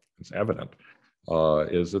for, it's evident,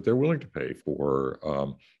 is that they're willing to pay for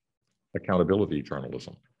accountability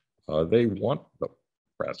journalism. They want the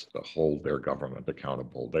press to hold their government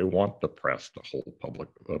accountable. They want the press to hold public,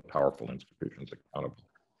 powerful institutions accountable.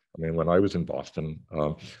 I mean, when I was in Boston,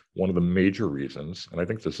 one of the major reasons, and I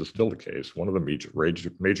think this is still the case, one of the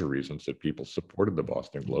major reasons that people supported the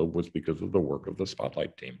Boston Globe was because of the work of the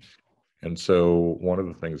Spotlight team. And so one of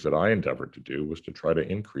the things that I endeavored to do was to try to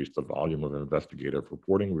increase the volume of investigative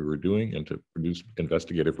reporting we were doing and to produce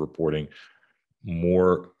investigative reporting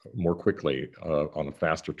more quickly on a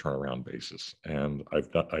faster turnaround basis. And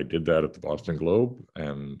I did that at the Boston Globe,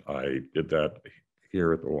 and I did that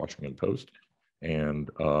here at the Washington Post, and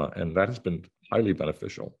that has been highly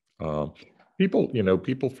beneficial.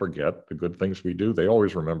 People forget the good things we do. They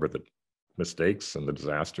always remember the mistakes and the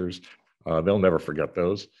disasters. They'll never forget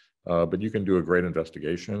those. But you can do a great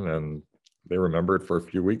investigation and they remember it for a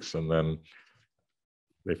few weeks and then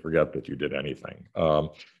they forget that you did anything.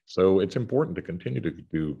 So it's important to continue to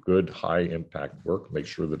do good, high impact work, make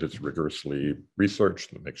sure that it's rigorously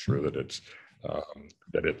researched, and make sure that it's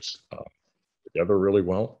together really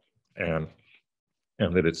well and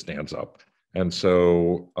that it stands up. And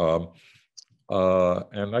so,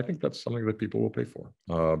 and I think that's something that people will pay for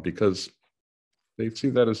because they see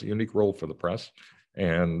that as a unique role for the press.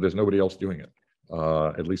 And there's nobody else doing it,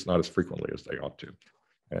 at least not as frequently as they ought to.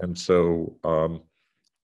 And so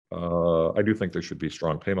I do think there should be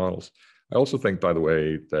strong pay models. I also think, by the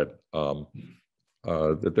way, that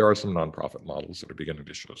that there are some nonprofit models that are beginning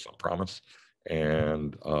to show some promise,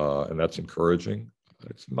 and that's encouraging.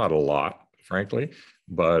 It's not a lot, frankly,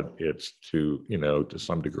 but it's to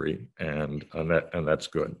some degree, and that's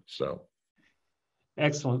good. So,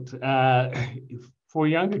 excellent. For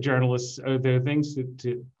younger journalists, are there things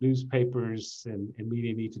that newspapers and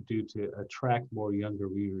media need to do to attract more younger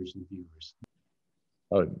readers and viewers?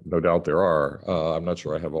 No doubt there are. I'm not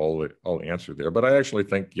sure I have all the answer there, but I actually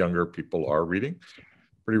think younger people are reading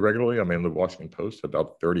pretty regularly. I mean, the Washington Post,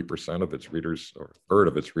 about 30% of its readers, or a third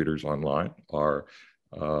of its readers online, are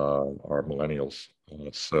millennials,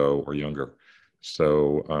 or younger.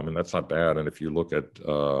 So, and that's not bad. And if you look at,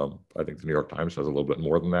 I think the New York Times has a little bit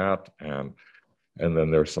more than that, and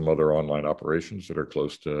then there's some other online operations that are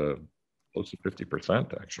close to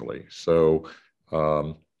 50% actually. So,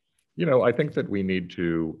 I think that we need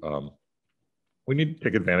to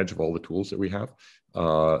take advantage of all the tools that we have.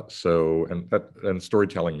 And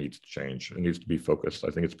storytelling needs to change. It needs to be focused. I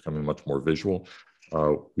think it's becoming much more visual.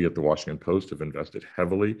 We at the Washington Post have invested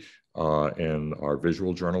heavily in our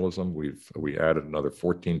visual journalism. We added another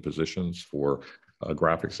 14 positions for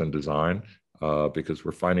graphics and design. Because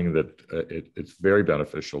we're finding that it's very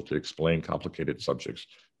beneficial to explain complicated subjects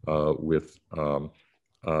with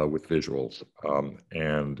visuals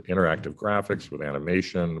and interactive graphics, with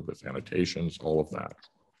animation, with annotations, all of that.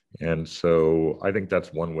 And so I think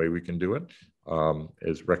that's one way we can do it,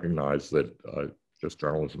 is recognize that just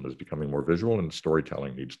journalism is becoming more visual and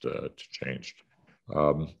storytelling needs to change.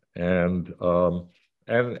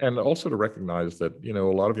 And also to recognize that, a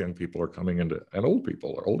lot of young people are coming into, and old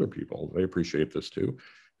people or older people, they appreciate this too.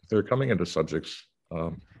 They're coming into subjects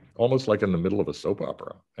almost like in the middle of a soap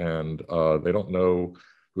opera, and they don't know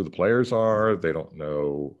who the players are. They don't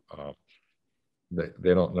know,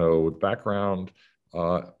 they don't know the background.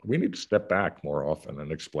 We need to step back more often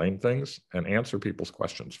and explain things and answer people's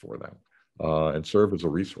questions for them and serve as a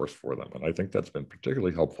resource for them. And I think that's been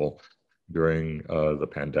particularly helpful during the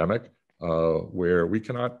pandemic. Where we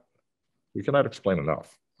cannot explain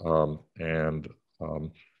enough, and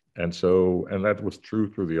that was true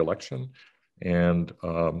through the election, and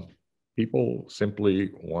people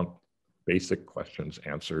simply want basic questions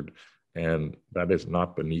answered, and that is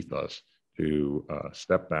not beneath us to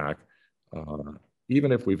step back,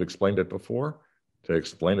 even if we've explained it before, to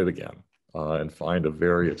explain it again and find a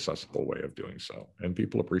very accessible way of doing so, and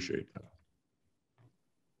people appreciate that.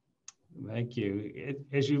 Thank you.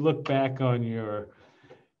 As you look back on your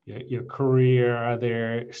career, are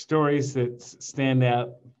there stories that stand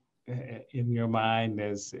out in your mind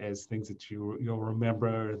as things that you'll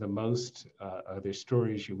remember the most? Are there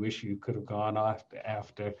stories you wish you could have gone off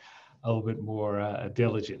after a little bit more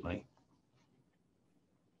diligently?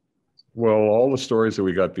 Well, all the stories that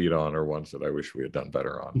we got beat on are ones that I wish we had done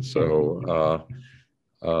better on. So,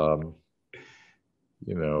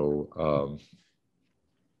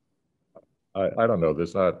 I don't know.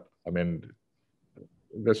 There's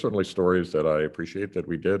certainly stories that I appreciate that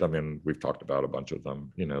we did. I mean, we've talked about a bunch of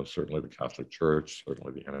them, certainly the Catholic Church,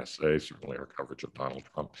 certainly the NSA, certainly our coverage of Donald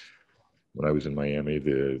Trump. When I was in Miami,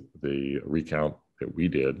 the recount that we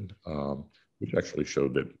did, which actually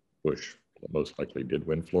showed that Bush most likely did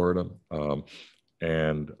win Florida.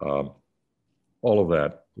 And all of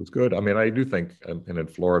that was good. I mean, I do think, and in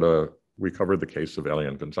Florida, we covered the case of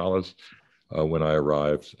Elian Gonzalez when I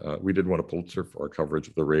arrived. We did win a Pulitzer for our coverage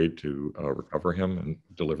of the raid to recover him and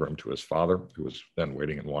deliver him to his father, who was then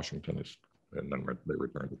waiting in Washington, and then they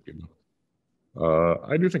returned to Cuba.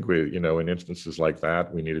 I do think we, in instances like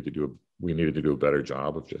that, we needed to do a better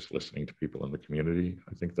job of just listening to people in the community.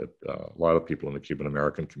 I think that a lot of people in the Cuban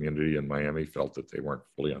American community in Miami felt that they weren't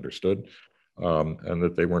fully understood, and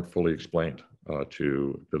that they weren't fully explained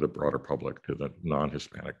to the broader public, to the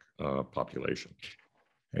non-Hispanic population.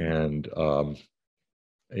 And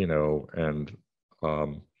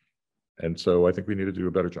and so I think we need to do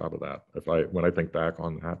a better job of that. When I think back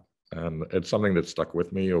on that, and it's something that stuck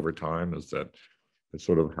with me over time, is that it's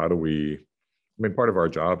sort of part of our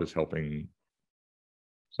job is helping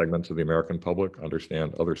segments of the American public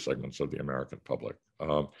understand other segments of the American public.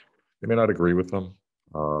 They may not agree with them.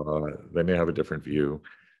 They may have a different view,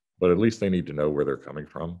 but at least they need to know where they're coming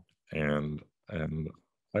from. And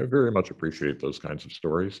I very much appreciate those kinds of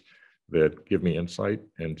stories that give me insight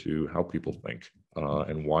into how people think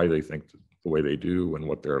and why they think the way they do, and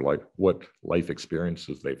what life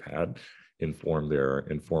experiences they've had inform their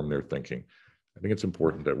thinking. I think it's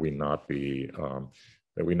important that we not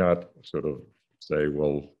sort of say,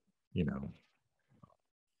 well,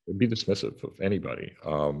 be dismissive of anybody.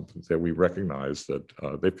 That we recognize that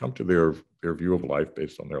they've come to their view of life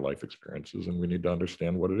based on their life experiences, and we need to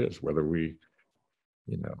understand what it is, whether we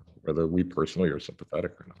personally are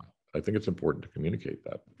sympathetic or not. I think it's important to communicate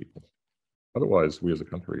that to people. Otherwise, we as a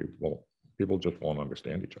country, people just won't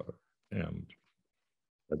understand each other. And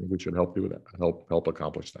I think we should help do that, help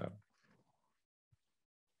accomplish that.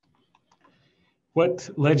 What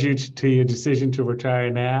led you to your decision to retire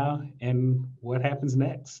now, and what happens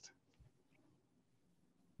next?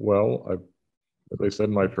 Well, as I said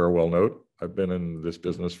in my farewell note, I've been in this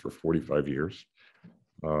business for 45 years.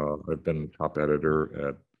 I've been top editor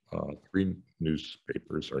at 3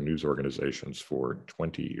 newspapers or news organizations for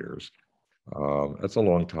 20 years. That's a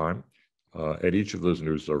long time. At each of those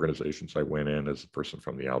news organizations, I went in as a person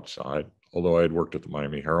from the outside. Although I had worked at the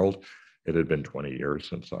Miami Herald, it had been 20 years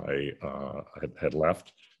since I had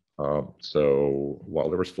left. So while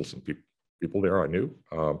there were still some people there I knew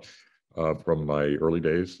from my early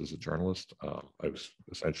days as a journalist, I was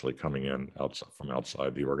essentially coming in from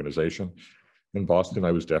outside the organization. In Boston,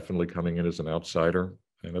 I was definitely coming in as an outsider.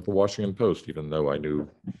 And at the Washington Post, even though I knew,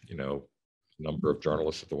 a number of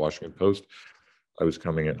journalists at the Washington Post, I was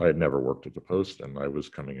coming in. I had never worked at the Post, and I was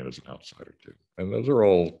coming in as an outsider too. And those are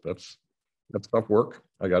all, that's tough work,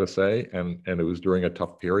 I got to say. And it was during a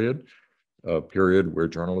tough period, a period where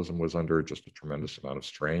journalism was under just a tremendous amount of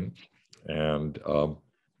strain, and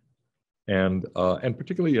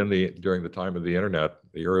particularly during the time of the internet,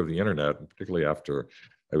 the era of the internet, and particularly after,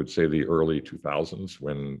 I would say, the early 2000s,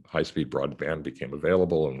 when high-speed broadband became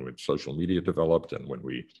available and when social media developed, and when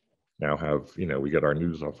we now have, we get our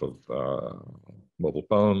news off of mobile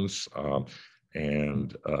phones,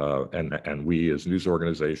 and we as news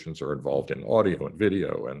organizations are involved in audio and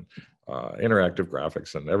video and interactive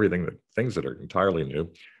graphics and things that are entirely new.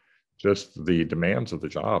 Just the demands of the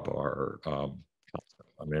job are constant.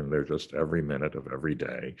 I mean, they're just every minute of every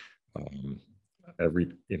day,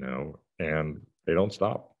 and they don't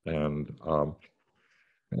stop.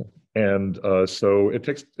 So it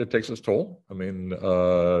takes its toll. I mean,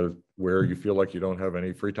 where you feel like you don't have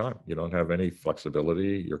any free time, you don't have any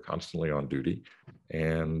flexibility, you're constantly on duty.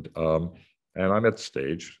 And I'm at the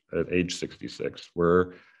stage at age 66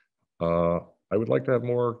 where I would like to have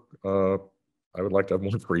more. I would like to have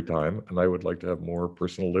more free time, and I would like to have more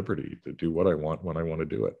personal liberty to do what I want when I want to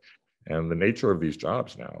do it. And the nature of these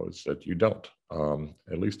jobs now is that you don't,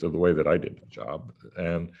 at least the way that I did the job,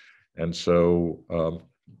 and so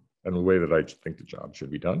the way that I think the job should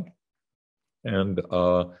be done. And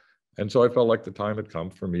so I felt like the time had come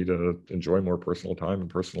for me to enjoy more personal time and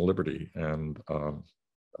personal liberty. And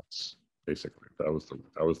that's basically, that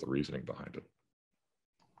was the reasoning behind it.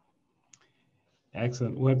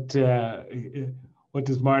 Excellent. What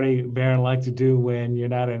does Marty Barron like to do when you're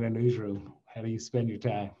not in a newsroom? How do you spend your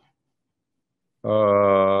time?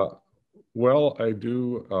 Well, I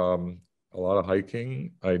do a lot of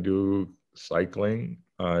hiking. I do cycling.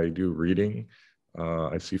 I do reading.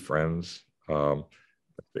 I see friends. That's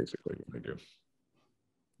basically what I do.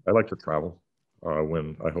 I like to travel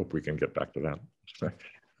when I hope we can get back to that.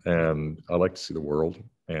 And I like to see the world.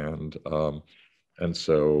 And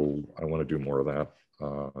so I want to do more of that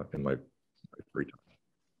in my free time.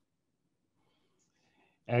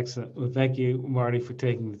 Excellent. Well, thank you, Marty, for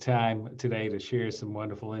taking the time today to share some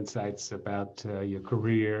wonderful insights about your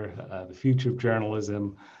career, the future of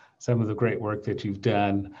journalism, some of the great work that you've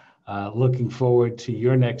done. looking forward to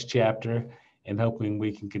your next chapter and hoping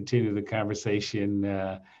we can continue the conversation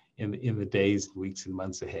in the days, weeks, and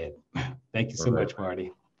months ahead. Thank you so much,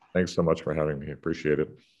 Marty. Thanks so much for having me. Appreciate it.